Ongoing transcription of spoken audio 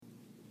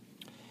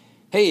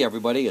Hey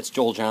everybody, it's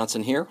Joel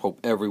Johnson here. Hope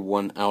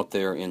everyone out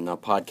there in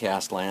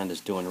podcast land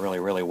is doing really,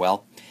 really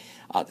well.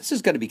 This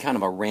is going to be kind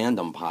of a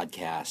random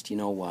podcast.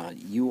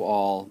 You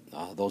all,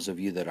 those of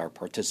you that are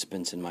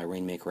participants in my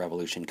Rainmaker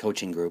Evolution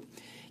coaching group,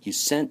 you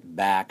sent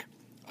back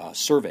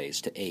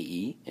surveys to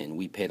AE, and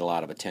we paid a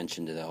lot of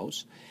attention to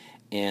those.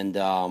 And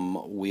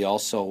we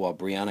also,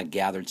 Brianna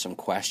gathered some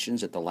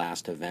questions at the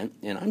last event,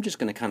 and I'm just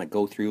going to kind of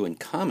go through and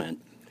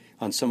comment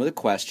on some of the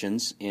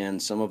questions and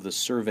some of the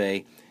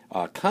survey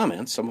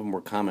comments. Some of them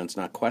were comments,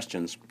 not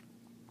questions.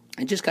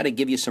 I just got to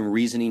give you some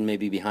reasoning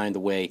maybe behind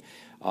the way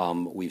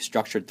we've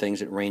structured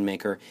things at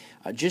Rainmaker,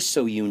 just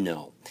so you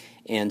know.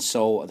 And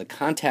so the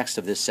context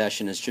of this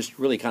session is just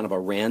really kind of a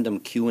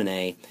random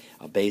Q&A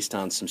based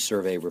on some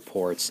survey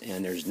reports,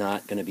 and there's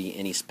not going to be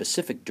any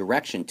specific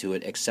direction to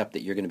it except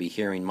that you're going to be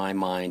hearing my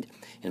mind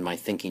and my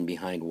thinking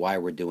behind why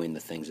we're doing the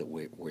things that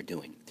we're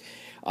doing.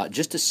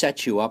 Just to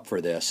set you up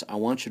for this, I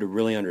want you to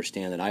really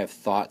understand that I have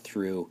thought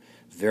through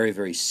very,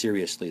 very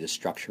seriously the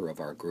structure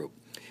of our group.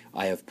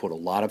 I have put a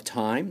lot of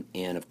time,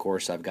 and of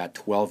course I've got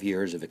 12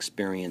 years of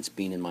experience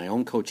being in my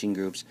own coaching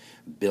groups,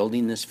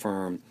 building this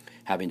firm,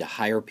 having to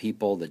hire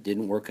people that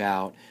didn't work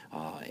out,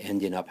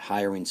 ending up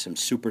hiring some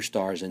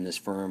superstars in this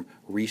firm,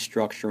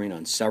 restructuring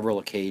on several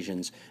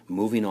occasions,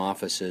 moving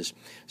offices.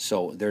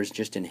 So there's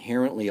just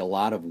inherently a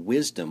lot of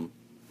wisdom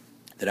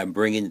that I'm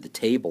bringing to the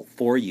table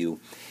for you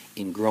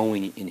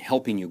in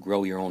helping you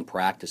grow your own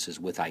practices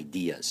with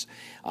ideas.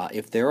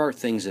 If there are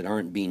things that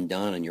aren't being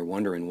done and you're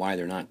wondering why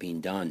they're not being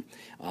done,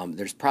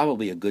 there's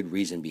probably a good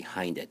reason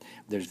behind it.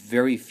 There's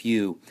very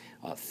few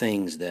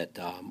things that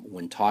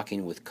when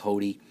talking with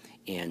Cody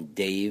and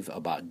Dave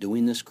about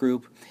doing this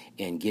group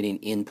and getting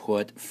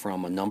input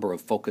from a number of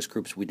focus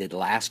groups we did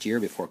last year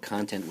before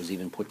content was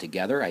even put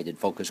together. I did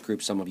focus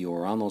groups. Some of you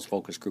were on those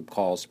focus group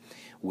calls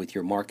with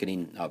your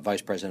marketing,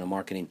 vice president of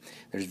marketing.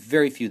 There's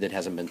very few that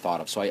hasn't been thought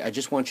of. So I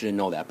just want you to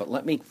know that. But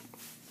let me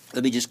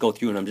just go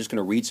through, and I'm just going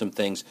to read some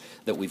things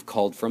that we've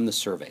culled from the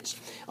surveys.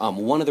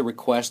 One of the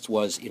requests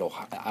was,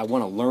 I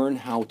want to learn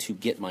how to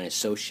get my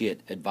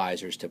associate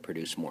advisors to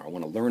produce more. I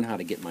want to learn how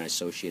to get my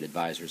associate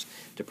advisors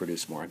to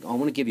produce more. I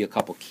want to give you a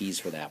couple keys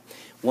for that.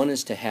 One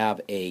is to have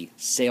a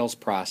sales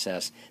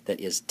process that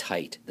is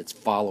tight, that's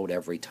followed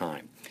every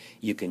time.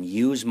 You can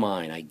use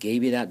mine. I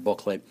gave you that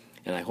booklet,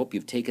 and I hope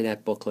you've taken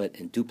that booklet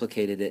and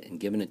duplicated it and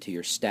given it to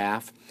your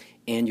staff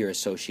and your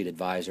associate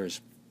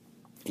advisors,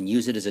 and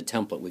use it as a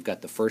template. We've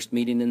got the first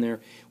meeting in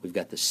there. We've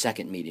got the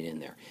second meeting in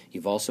there.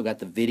 You've also got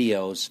the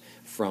videos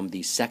from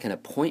the second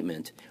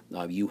appointment.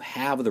 You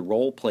have the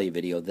role play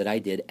video that I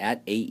did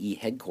at AE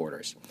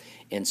headquarters.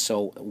 And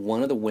so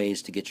one of the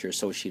ways to get your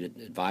associate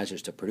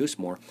advisors to produce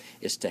more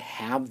is to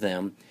have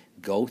them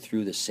go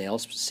through the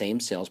same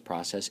sales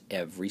process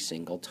every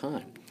single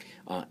time.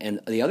 And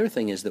the other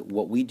thing is that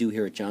what we do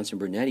here at Johnson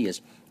Brunetti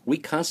is we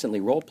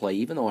constantly role play.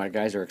 Even though our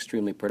guys are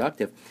extremely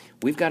productive,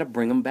 we've got to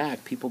bring them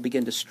back. People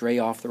begin to stray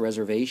off the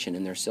reservation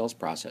in their sales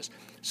process.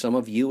 Some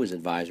of you as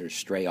advisors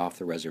stray off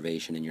the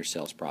reservation in your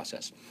sales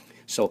process.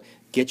 So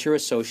get your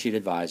associate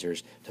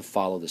advisors to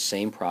follow the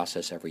same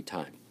process every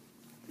time.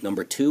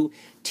 Number two,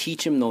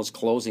 teach them those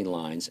closing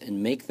lines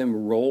and make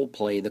them role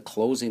play the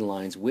closing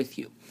lines with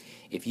you.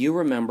 If you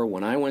remember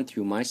when I went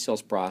through my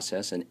sales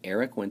process and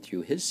Eric went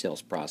through his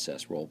sales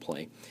process role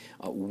play,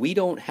 we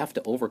don't have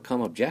to overcome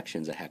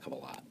objections a heck of a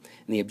lot.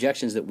 And the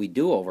objections that we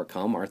do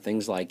overcome are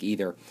things like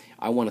either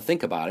I want to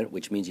think about it,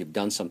 which means you've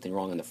done something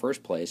wrong in the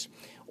first place,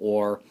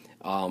 or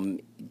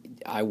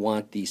I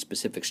want the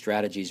specific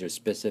strategies or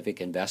specific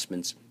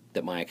investments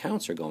that my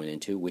accounts are going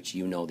into, which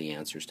you know the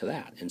answers to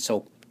that. And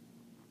so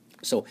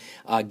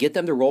get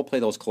them to role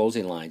play those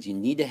closing lines. You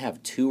need to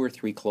have 2 or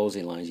 3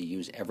 closing lines you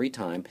use every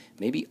time,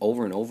 maybe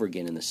over and over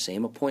again in the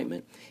same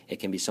appointment. It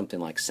can be something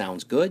like,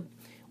 sounds good,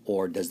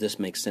 or does this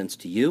make sense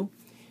to you?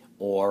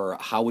 Or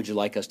how would you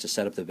like us to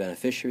set up the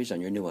beneficiaries on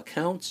your new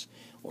accounts?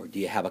 Or do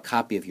you have a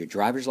copy of your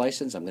driver's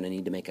license? I'm going to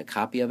need to make a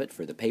copy of it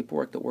for the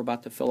paperwork that we're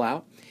about to fill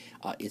out.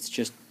 It's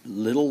just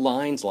little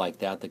lines like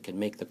that that can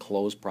make the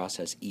close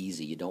process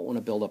easy. You don't want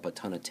to build up a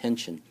ton of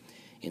tension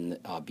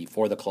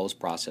before the close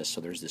process, so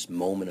there's this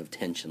moment of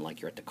tension like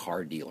you're at the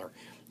car dealer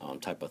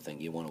type of thing.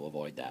 You want to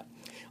avoid that.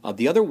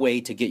 The other way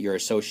to get your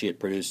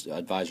associate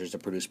advisors to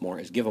produce more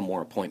is give them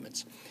more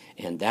appointments,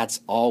 and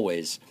that's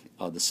always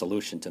the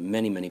solution to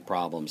many, many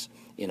problems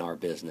in our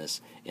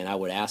business. And I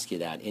would ask you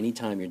that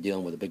anytime you're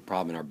dealing with a big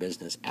problem in our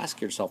business, ask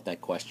yourself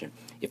that question.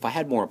 If I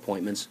had more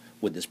appointments,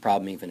 would this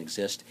problem even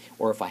exist?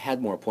 Or if I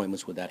had more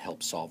appointments, would that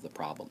help solve the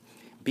problem?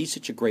 Be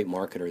such a great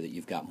marketer that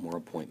you've got more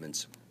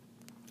appointments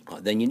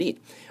than you need.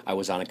 I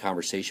was on a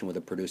conversation with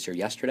a producer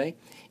yesterday,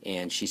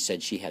 and she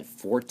said she had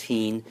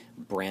 14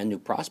 brand new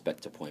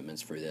prospect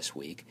appointments for this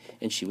week,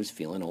 and she was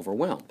feeling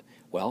overwhelmed.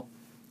 Well,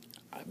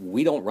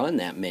 we don't run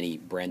that many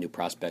brand new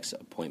prospects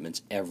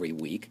appointments every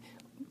week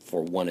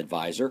for one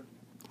advisor.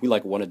 We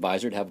like one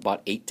advisor to have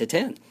about 8 to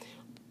 10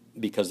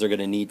 because they're going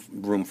to need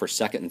room for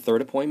second and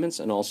third appointments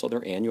and also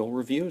their annual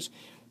reviews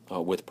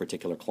with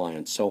particular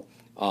clients. So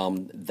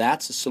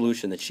That's a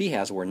solution that she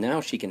has where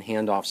now she can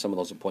hand off some of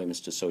those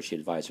appointments to associate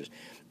advisors.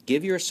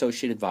 Give your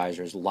associate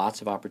advisors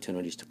lots of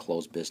opportunities to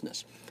close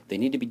business. They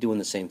need to be doing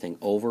the same thing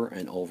over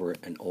and over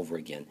and over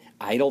again.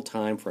 Idle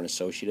time for an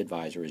associate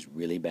advisor is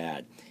really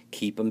bad.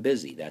 Keep them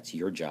busy. That's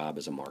your job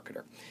as a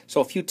marketer. So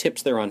a few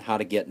tips there on how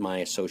to get my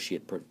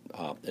associate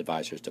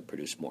advisors to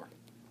produce more.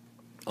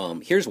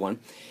 Here's one.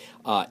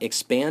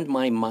 Expand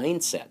my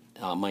mindset.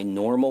 My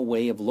normal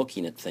way of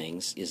looking at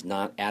things is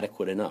not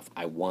adequate enough.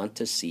 I want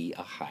to see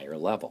a higher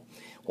level.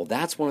 Well,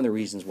 that's one of the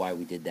reasons why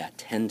we did that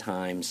 10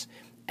 times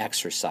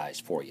exercise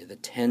for you, the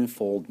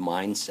 10-fold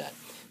mindset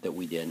that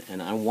we did.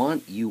 And I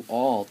want you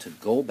all to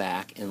go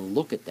back and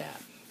look at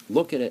that.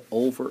 Look at it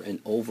over and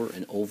over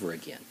and over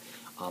again.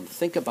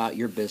 Think about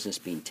your business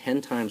being 10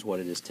 times what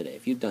it is today.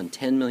 If you've done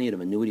 10 million of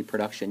annuity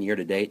production year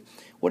to date,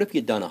 what if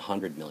you'd done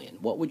 100 million?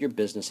 What would your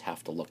business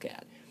have to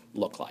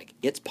look like?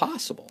 It's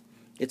possible.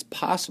 It's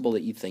possible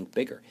that you think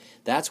bigger.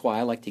 That's why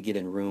I like to get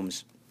in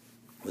rooms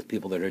with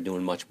people that are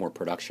doing much more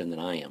production than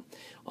I am.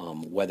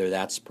 Whether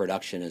that's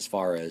production as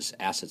far as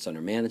assets under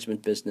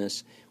management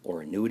business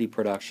or annuity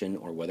production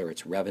or whether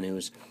it's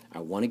revenues, I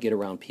want to get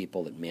around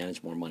people that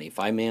manage more money. If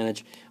I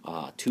manage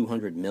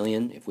 200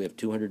 million, if we have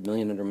 200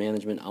 million under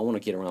management, I want to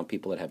get around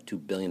people that have 2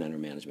 billion under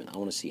management. I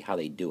want to see how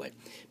they do it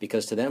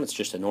because to them it's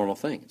just a normal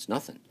thing. It's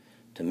nothing.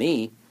 To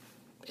me,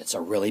 it's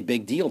a really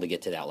big deal to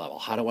get to that level.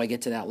 How do I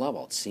get to that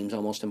level? It seems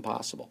almost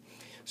impossible.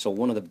 So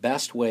one of the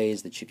best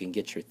ways that you can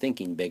get your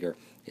thinking bigger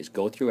is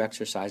go through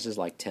exercises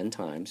like 10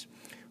 times.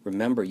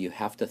 Remember, you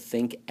have to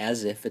think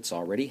as if it's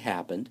already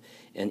happened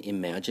and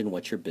imagine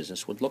what your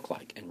business would look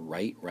like. And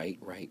write.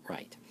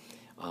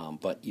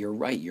 But you're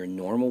right, your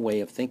normal way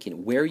of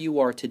thinking, where you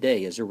are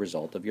today is a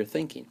result of your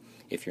thinking.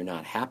 If you're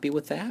not happy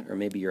with that, or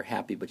maybe you're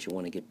happy but you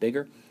want to get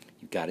bigger,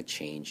 you've got to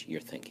change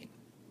your thinking.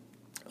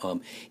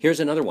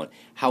 Here's another one.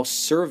 How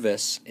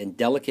service and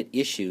delicate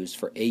issues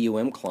for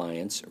AUM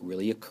clients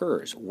really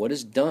occurs. What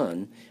is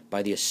done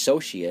by the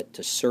associate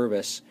to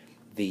service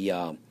the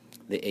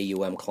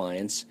AUM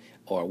clients,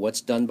 or what's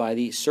done by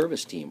the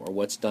service team, or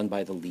what's done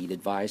by the lead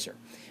advisor.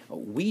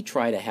 We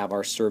try to have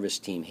our service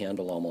team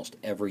handle almost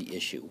every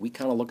issue. We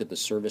kind of look at the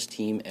service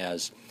team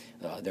as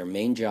their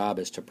main job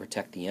is to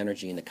protect the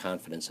energy and the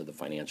confidence of the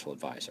financial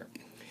advisor.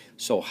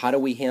 So how do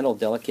we handle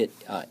delicate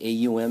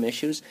AUM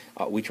issues?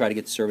 We try to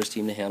get the service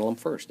team to handle them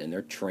first, and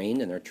they're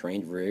trained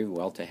very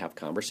well to have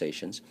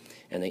conversations,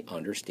 and they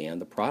understand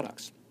the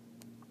products.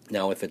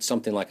 Now, if it's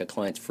something like a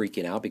client's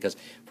freaking out, because,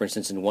 for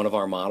instance, in one of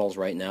our models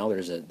right now,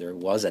 there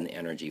was an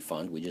energy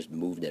fund. We just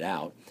moved it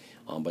out,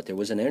 but there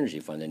was an energy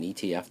fund, an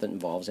ETF that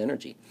involves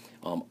energy.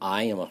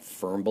 I am a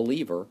firm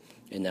believer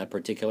in that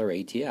particular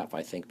ETF.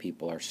 I think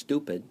people are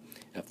stupid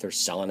if they're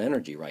selling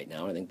energy right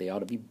now. I think they ought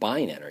to be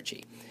buying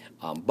energy.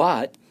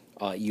 But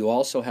you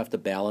also have to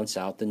balance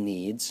out the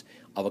needs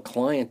of a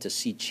client to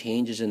see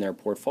changes in their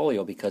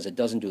portfolio, because it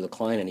doesn't do the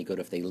client any good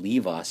if they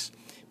leave us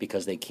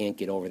because they can't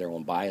get over their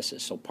own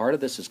biases. So part of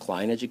this is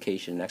client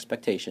education and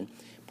expectation.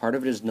 Part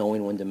of it is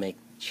knowing when to make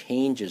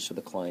changes so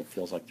the client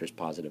feels like there's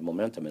positive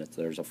momentum, and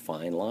there's a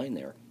fine line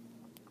there.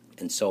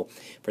 And so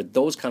for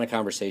those kind of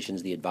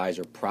conversations, the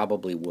advisor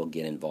probably will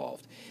get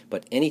involved.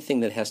 But anything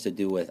that has to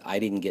do with, I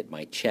didn't get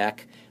my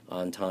check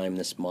on time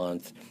this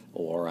month,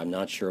 or I'm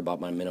not sure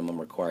about my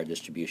minimum required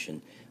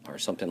distribution, or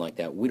something like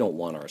that, we don't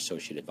want our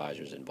associate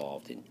advisors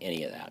involved in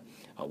any of that.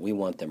 We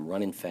want them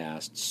running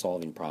fast,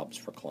 solving problems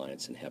for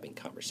clients, and having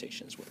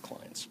conversations with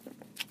clients.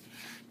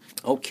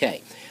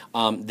 Okay,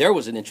 there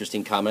was an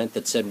interesting comment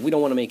that said, we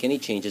don't want to make any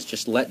changes,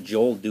 just let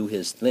Joel do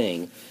his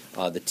thing.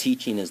 The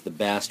teaching is the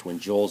best when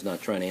Joel's not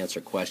trying to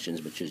answer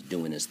questions but just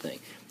doing his thing.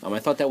 I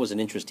thought that was an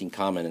interesting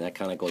comment, and that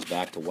kind of goes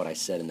back to what I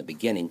said in the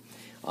beginning,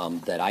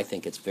 that I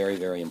think it's very,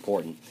 very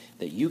important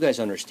that you guys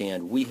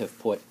understand we have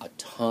put a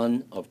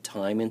ton of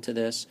time into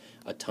this,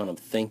 a ton of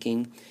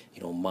thinking.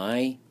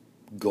 My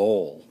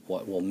goal,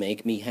 what will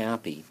make me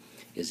happy,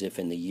 is if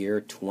in the year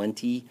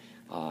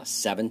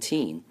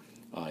 2017,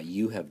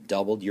 you have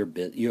doubled your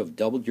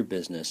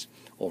business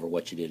over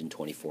what you did in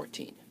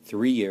 2014.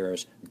 3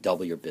 years,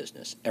 double your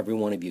business. Every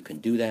one of you can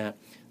do that.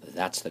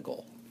 That's the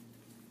goal.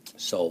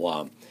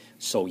 So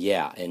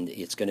yeah, and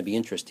it's going to be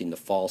interesting. The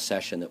fall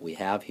session that we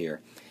have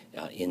here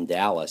in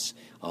Dallas,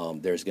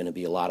 there's going to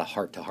be a lot of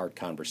heart-to-heart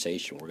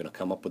conversation. We're going to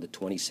come up with a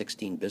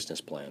 2016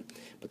 business plan,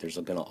 but there's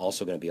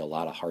also going to be a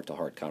lot of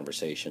heart-to-heart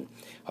conversation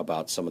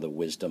about some of the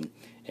wisdom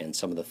and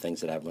some of the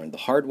things that I've learned the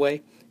hard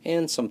way,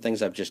 and some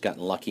things I've just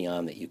gotten lucky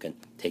on that you can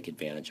take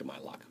advantage of my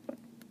luck.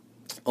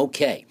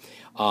 Okay,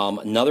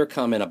 another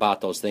comment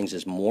about those things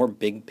is more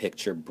big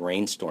picture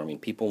brainstorming.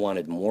 People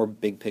wanted more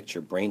big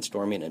picture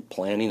brainstorming and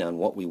planning on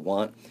what we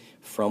want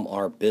from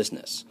our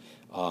business.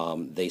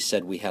 They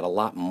said we had a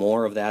lot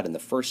more of that in the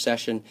first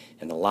session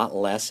and a lot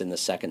less in the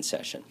second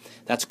session.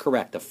 That's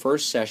correct. The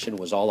first session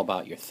was all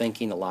about your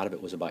thinking. A lot of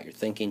it was about your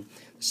thinking.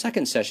 The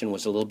second session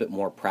was a little bit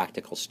more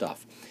practical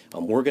stuff.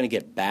 We're going to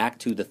get back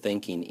to the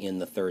thinking in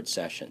the third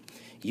session.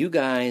 You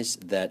guys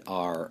that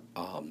are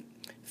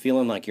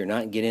feeling like you're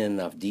not getting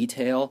enough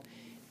detail,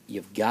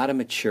 you've got to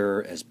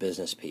mature as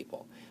business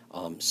people.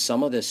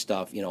 Some of this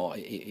stuff,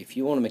 if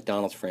you own a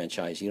McDonald's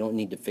franchise, you don't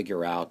need to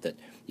figure out that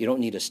you don't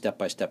need a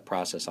step-by-step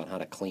process on how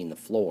to clean the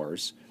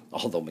floors,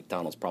 although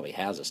McDonald's probably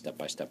has a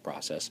step-by-step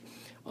process.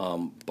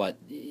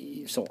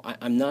 So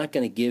I'm not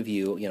going to give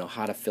you,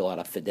 how to fill out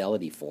a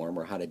Fidelity form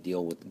or how to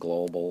deal with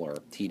Global or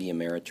TD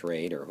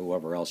Ameritrade or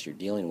whoever else you're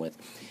dealing with.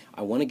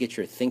 I want to get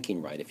your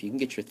thinking right. If you can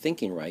get your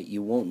thinking right,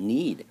 you won't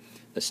need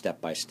the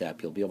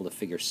step-by-step. You'll be able to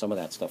figure some of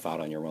that stuff out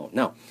on your own.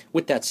 Now,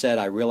 with that said,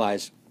 I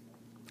realize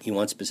you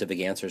want specific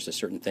answers to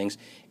certain things,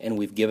 and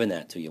we've given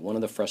that to you. One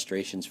of the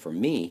frustrations for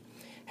me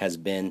has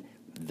been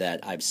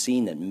that I've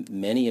seen that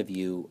many of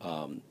you,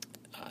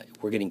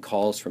 we're getting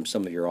calls from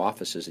some of your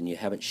offices, and you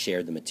haven't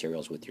shared the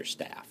materials with your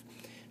staff.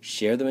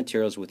 Share the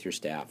materials with your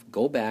staff.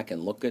 Go back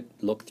and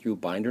look through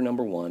binder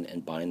number 1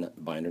 and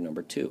binder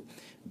number 2.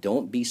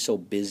 Don't be so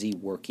busy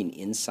working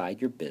inside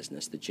your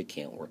business that you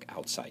can't work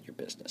outside your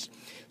business.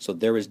 So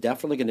there is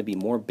definitely going to be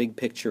more big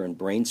picture and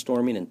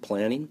brainstorming and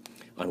planning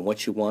on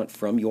what you want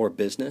from your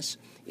business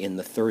in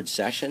the 3rd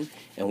session,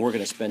 and we're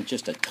going to spend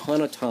just a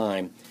ton of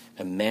time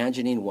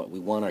imagining what we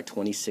want our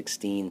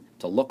 2016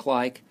 to look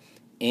like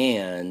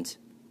and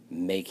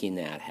making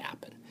that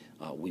happen.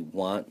 We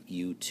want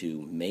you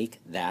to make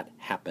that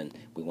happen.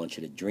 We want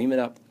you to dream it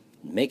up,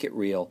 make it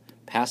real,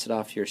 pass it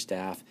off to your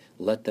staff,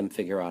 let them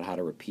figure out how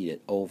to repeat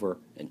it over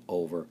and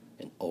over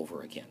and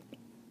over again.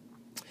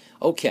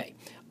 Okay,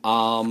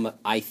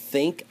 I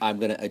think I'm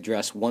going to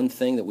address one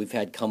thing that we've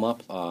had come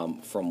up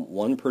from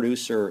one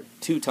producer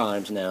 2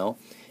 times now,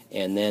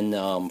 and then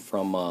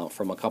from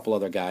a couple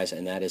other guys,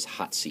 and that is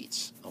hot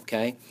seats.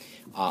 Okay,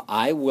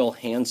 I will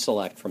hand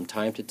select from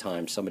time to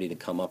time somebody to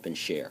come up and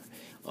share.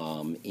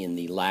 In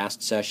the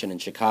last session in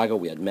Chicago,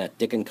 we had Matt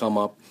Dickin come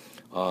up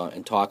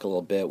and talk a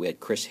little bit. We had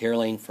Chris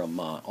Herling from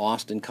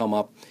Austin come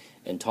up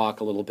and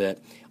talk a little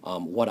bit.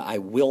 What I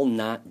will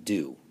not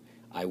do,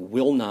 I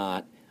will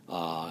not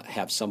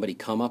have somebody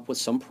come up with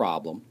some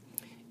problem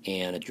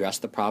and address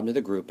the problem to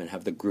the group and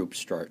have the group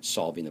start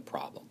solving the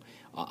problem.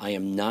 I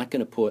am not going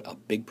to put a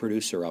big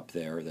producer up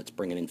there that's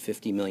bringing in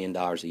 $50 million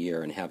a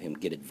year and have him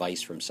get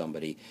advice from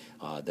somebody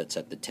that's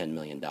at the $10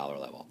 million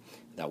level.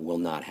 That will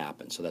not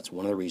happen. So that's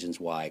one of the reasons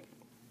why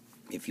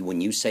when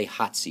you say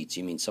hot seats,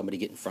 you mean somebody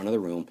get in front of the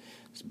room,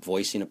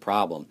 voicing a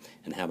problem,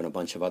 and having a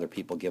bunch of other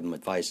people give them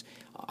advice.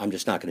 I'm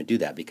just not going to do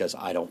that because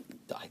I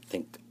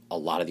think a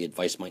lot of the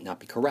advice might not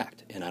be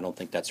correct, and I don't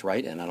think that's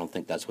right, and I don't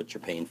think that's what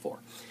you're paying for.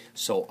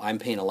 So I'm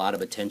paying a lot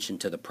of attention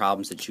to the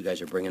problems that you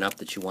guys are bringing up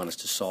that you want us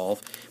to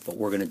solve, but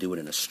we're going to do it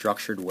in a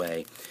structured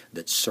way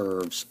that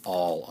serves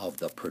all of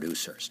the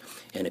producers.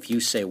 And if you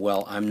say,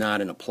 well, I'm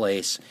not in a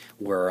place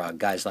where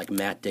guys like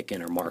Matt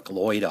Dickin or Mark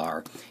Lloyd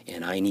are,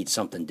 and I need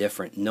something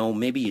different. No,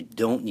 maybe you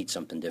don't need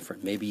something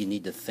different. Maybe you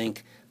need to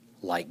think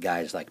like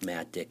guys like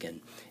Matt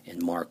Dickin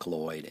and Mark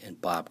Lloyd and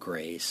Bob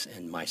Grace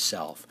and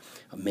myself.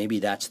 Maybe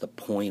that's the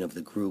point of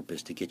the group,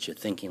 is to get you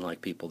thinking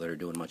like people that are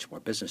doing much more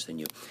business than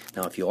you.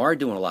 Now, if you are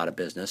doing a lot of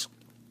business,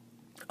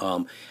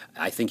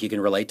 I think you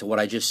can relate to what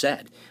I just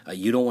said.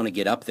 You don't want to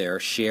get up there,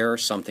 share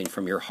something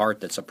from your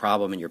heart that's a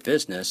problem in your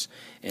business,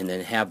 and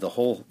then have the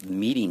whole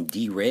meeting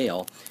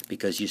derail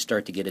because you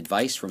start to get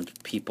advice from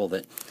people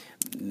that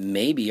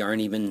maybe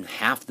aren't even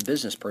half the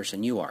business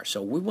person you are.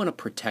 So we want to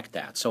protect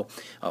that. So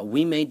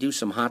we may do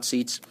some hot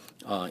seats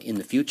in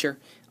the future,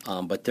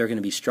 but they're going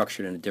to be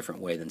structured in a different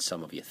way than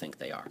some of you think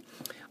they are.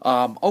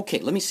 Okay,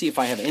 let me see if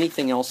I have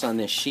anything else on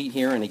this sheet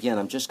here. And again,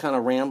 I'm just kind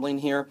of rambling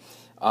here.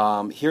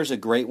 Here's a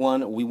great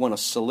one. We want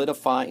to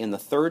solidify, in the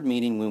 3rd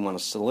meeting, we want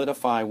to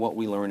solidify what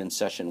we learned in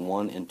session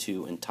 1 and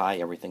 2 and tie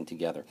everything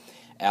together.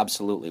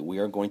 Absolutely. We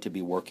are going to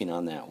be working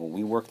on that. When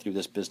we work through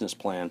this business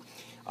plan,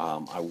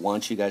 I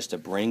want you guys to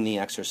bring the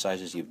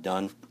exercises you've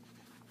done.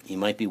 You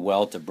might be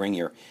well to bring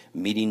your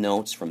meeting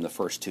notes from the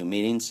first 2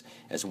 meetings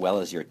as well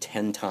as your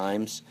 10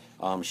 times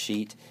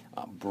sheet.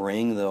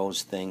 Bring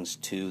those things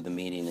to the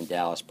meeting in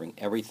Dallas. Bring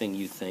everything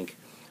you think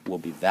will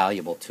be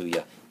valuable to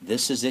you.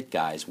 This is it,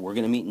 guys. We're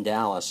going to meet in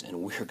Dallas,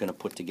 and we're going to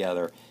put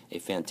together a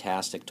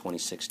fantastic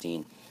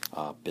 2016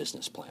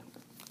 business plan.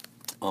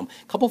 A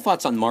couple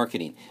thoughts on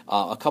marketing.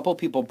 A couple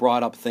people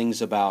brought up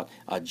things about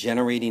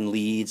generating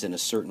leads in a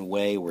certain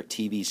way where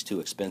TV's too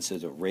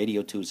expensive or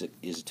radio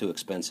is too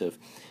expensive.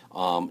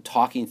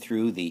 Talking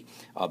through the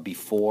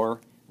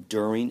before,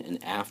 during,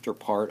 and after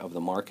part of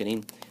the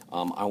marketing.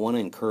 I want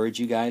to encourage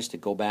you guys to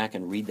go back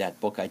and read that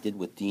book I did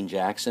with Dean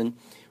Jackson.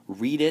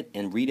 Read it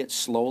and read it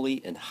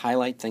slowly and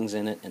highlight things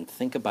in it and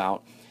think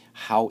about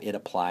how it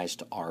applies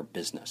to our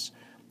business.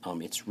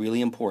 It's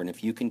really important.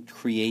 If you can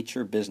create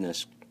your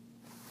business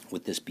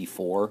with this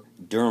before,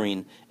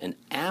 during, and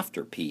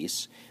after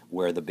piece,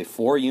 where the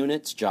before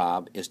unit's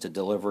job is to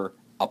deliver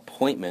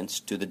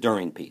appointments to the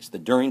during piece. The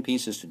during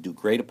piece is to do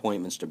great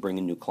appointments to bring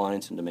in new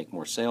clients and to make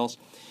more sales.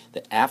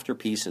 The after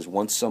piece is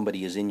once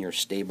somebody is in your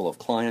stable of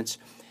clients,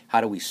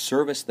 how do we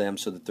service them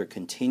so that they're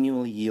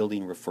continually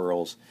yielding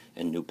referrals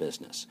and new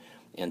business?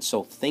 And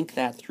so think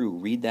that through.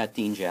 Read that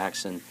Dean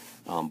Jackson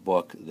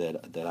book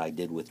that I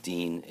did with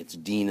Dean. It's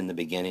Dean in the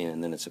beginning,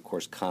 and then it's, of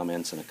course,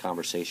 comments and a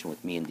conversation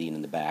with me and Dean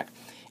in the back.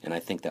 And I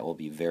think that will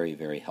be very,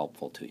 very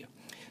helpful to you.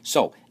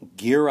 So,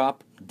 gear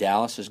up.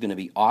 Dallas is going to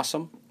be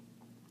awesome.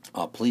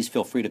 Please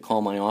feel free to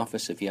call my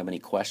office if you have any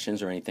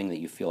questions or anything that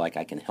you feel like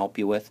I can help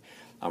you with.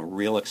 I'm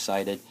real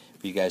excited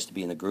for you guys to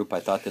be in the group.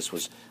 I thought this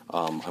was,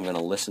 I'm going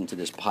to listen to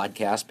this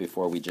podcast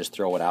before we just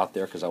throw it out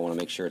there because I want to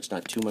make sure it's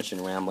not too much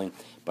in rambling.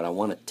 But I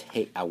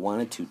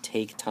wanted to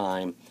take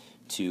time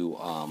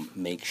to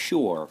make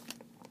sure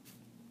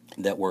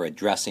that we're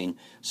addressing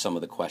some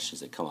of the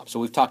questions that come up. So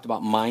we've talked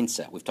about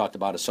mindset. We've talked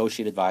about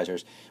associate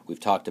advisors. We've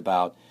talked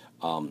about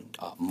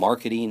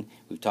marketing.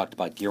 We've talked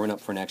about gearing up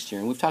for next year.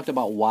 And we've talked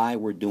about why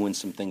we're doing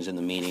some things in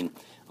the meeting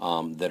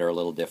that are a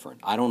little different.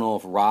 I don't know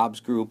if Rob's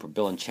group or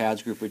Bill and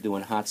Chad's group are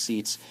doing hot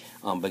seats,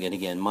 but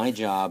again, my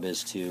job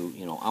is to,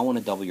 I want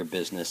to double your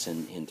business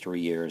in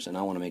 3 years, and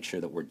I want to make sure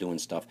that we're doing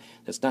stuff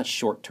that's not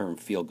short-term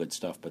feel-good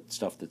stuff, but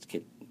stuff that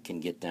can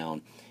get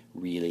down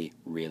really,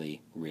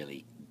 really,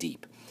 really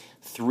deep.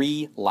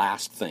 3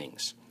 last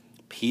things.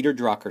 Peter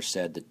Drucker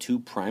said the 2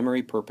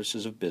 primary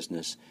purposes of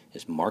business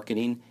is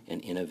marketing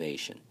and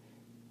innovation.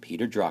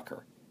 Peter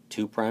Drucker,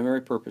 2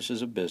 primary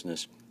purposes of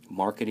business,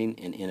 marketing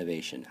and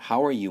innovation.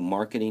 How are you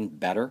marketing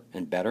better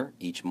and better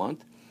each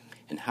month?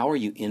 And how are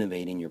you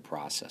innovating your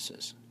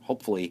processes?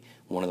 Hopefully,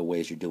 one of the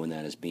ways you're doing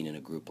that is being in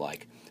a group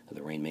like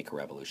the Rainmaker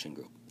Revolution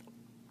group.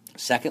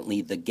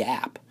 Secondly, the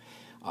gap.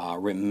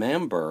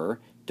 Remember,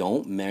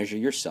 don't measure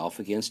yourself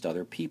against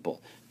other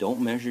people.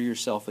 Don't measure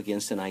yourself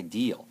against an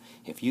ideal.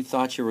 If you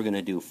thought you were going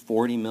to do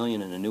 $40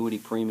 million in annuity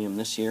premium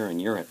this year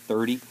and you're at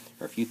 30,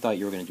 or if you thought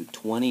you were going to do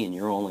 20 and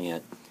you're only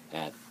at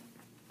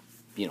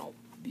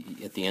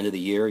the end of the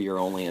year you're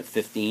only at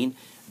 15,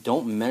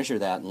 don't measure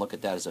that and look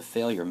at that as a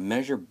failure.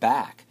 Measure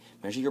back.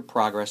 Measure your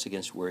progress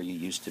against where you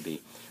used to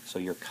be. So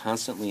you're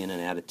constantly in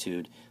an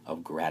attitude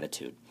of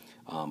gratitude.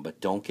 But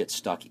don't get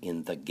stuck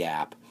in the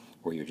gap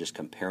where you're just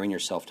comparing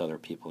yourself to other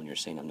people and you're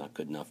saying, I'm not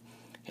good enough.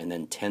 And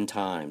then 10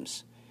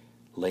 times,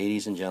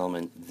 ladies and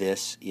gentlemen,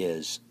 this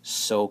is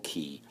so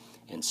key.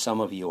 And some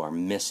of you are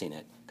missing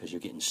it because you're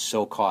getting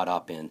so caught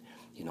up in,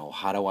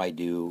 how do I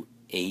do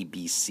A,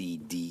 B, C,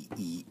 D,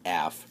 E,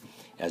 F,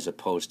 as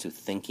opposed to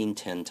thinking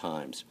 10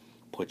 times.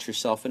 Put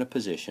yourself in a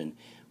position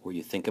where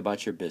you think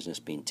about your business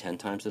being 10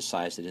 times the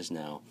size it is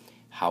now.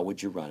 How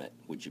would you run it?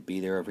 Would you be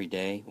there every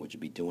day? Would you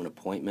be doing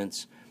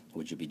appointments?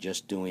 Would you be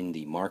just doing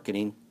the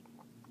marketing?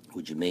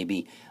 Would you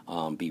maybe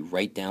be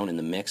right down in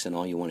the mix and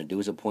all you want to do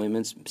is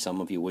appointments? Some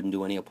of you wouldn't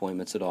do any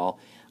appointments at all.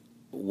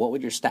 What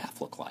would your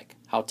staff look like?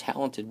 How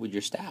talented would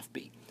your staff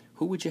be?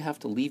 Who would you have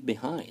to leave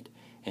behind?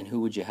 And who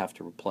would you have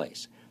to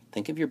replace?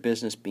 Think of your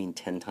business being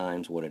 10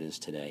 times what it is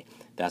today.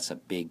 That's a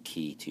big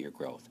key to your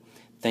growth.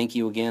 Thank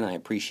you again. I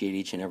appreciate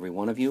each and every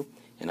one of you,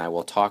 and I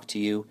will talk to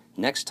you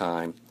next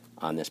time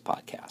on this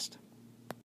podcast.